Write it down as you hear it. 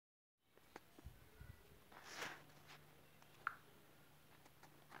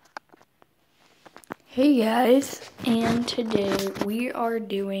Hey guys, and today we are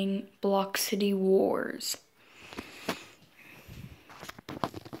doing Block City Wars.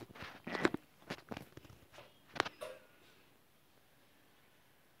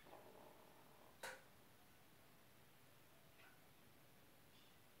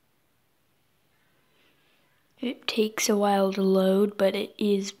 It takes a while to load, but it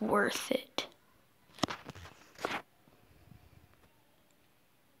is worth it.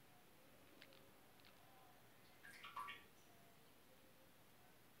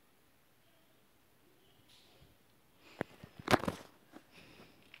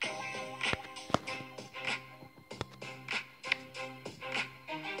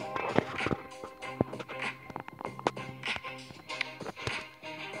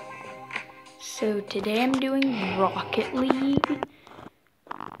 So today I'm doing Rocket League,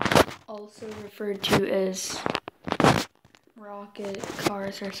 also referred to as Rocket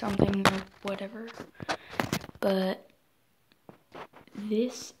Cars or something or whatever. But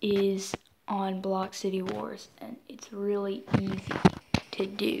this is on Block City Wars, and it's really easy to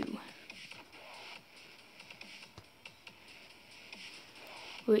do.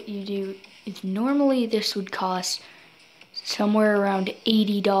 What you do is normally this would cost somewhere around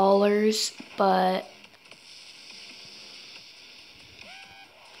 $80, but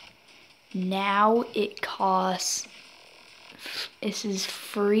now it costs, this is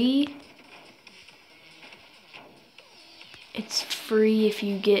free. It's free if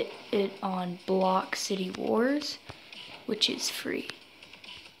you get it on Block City Wars, which is free.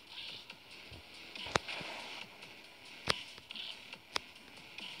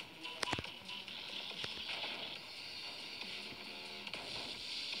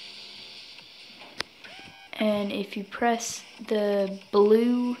 And if you press the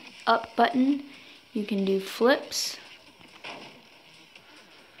blue up button, you can do flips.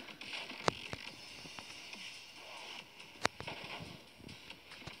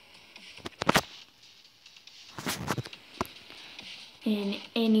 In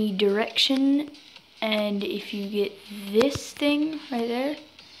any direction, and if you get this thing right there,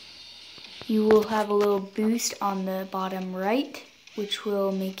 you will have a little boost on the bottom right, which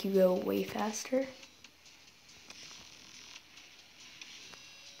will make you go way faster.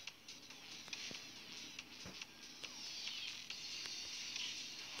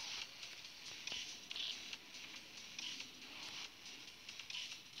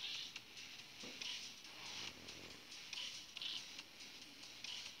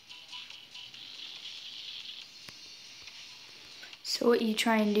 So what you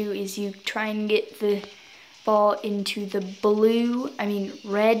try and do is you try and get the ball into the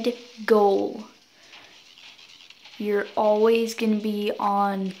red goal. You're always going to be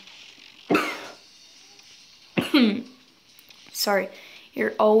on,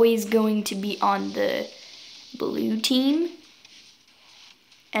 you're always going to be on the blue team,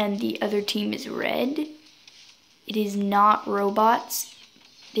 and the other team is red. It is not robots.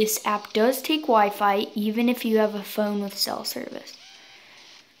 This app does take Wi-Fi, even if you have a phone with cell service.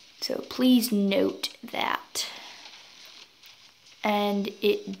 So please note that. And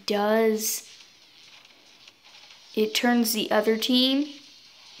it turns the other team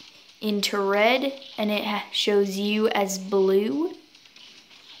into red, and it shows you as blue.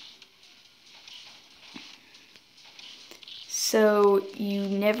 So you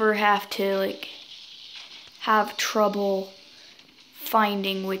never have to have trouble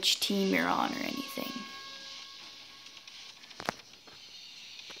finding which team you're on or anything.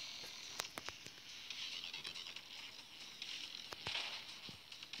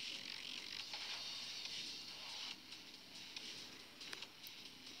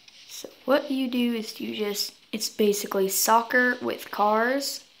 So what you do is it's basically soccer with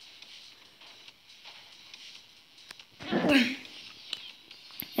cars. And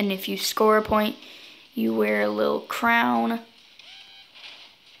if you score a point, you wear a little crown.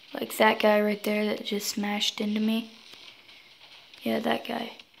 Like that guy right there that just smashed into me. Yeah, that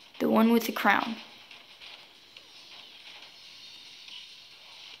guy. The one with the crown.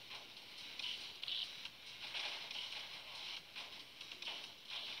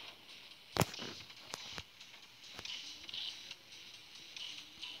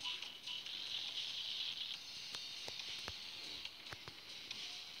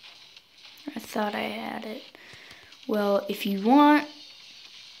 I thought I had it. Well, if you want,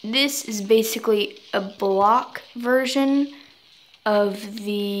 this is basically a block version of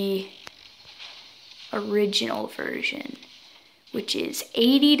the original version, which is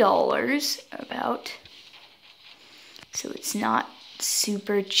 $80 about. So it's not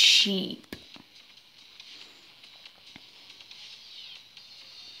super cheap.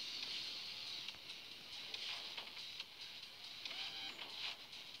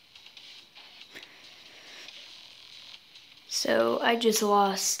 I just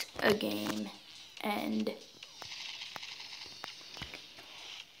lost a game, and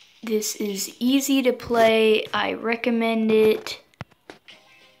this is easy to play. I recommend it.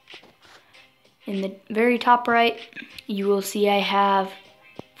 In the very top right, you will see I have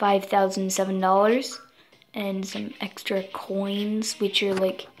 $5,007 and some extra coins, which are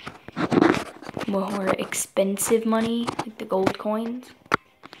like more expensive money, like the gold coins.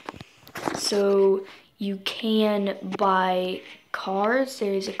 So you can buy cars.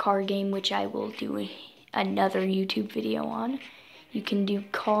 There's a car game which I will do another YouTube video on. You can do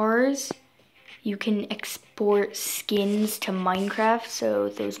cars. You can export skins to Minecraft. So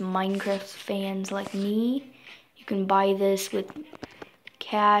those Minecraft fans like me, you can buy this with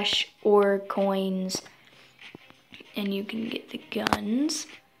cash or coins, and you can get the guns.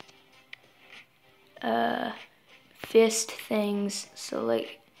 Fist things. So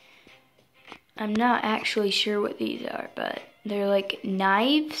like, I'm not actually sure what these are, but they're like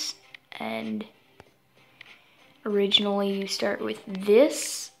knives, and originally you start with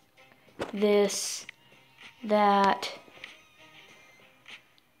this, that.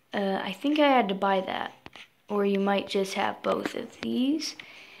 I think I had to buy that, or you might just have both of these,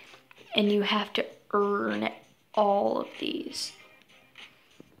 and you have to earn all of these.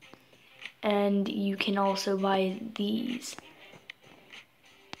 And you can also buy these.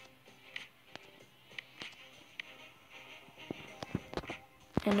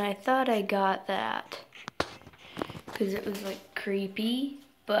 And I thought I got that because it was like creepy,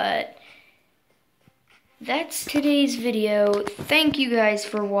 but that's today's video. Thank you guys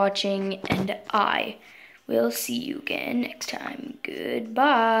for watching, and I will see you again next time.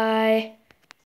 Goodbye.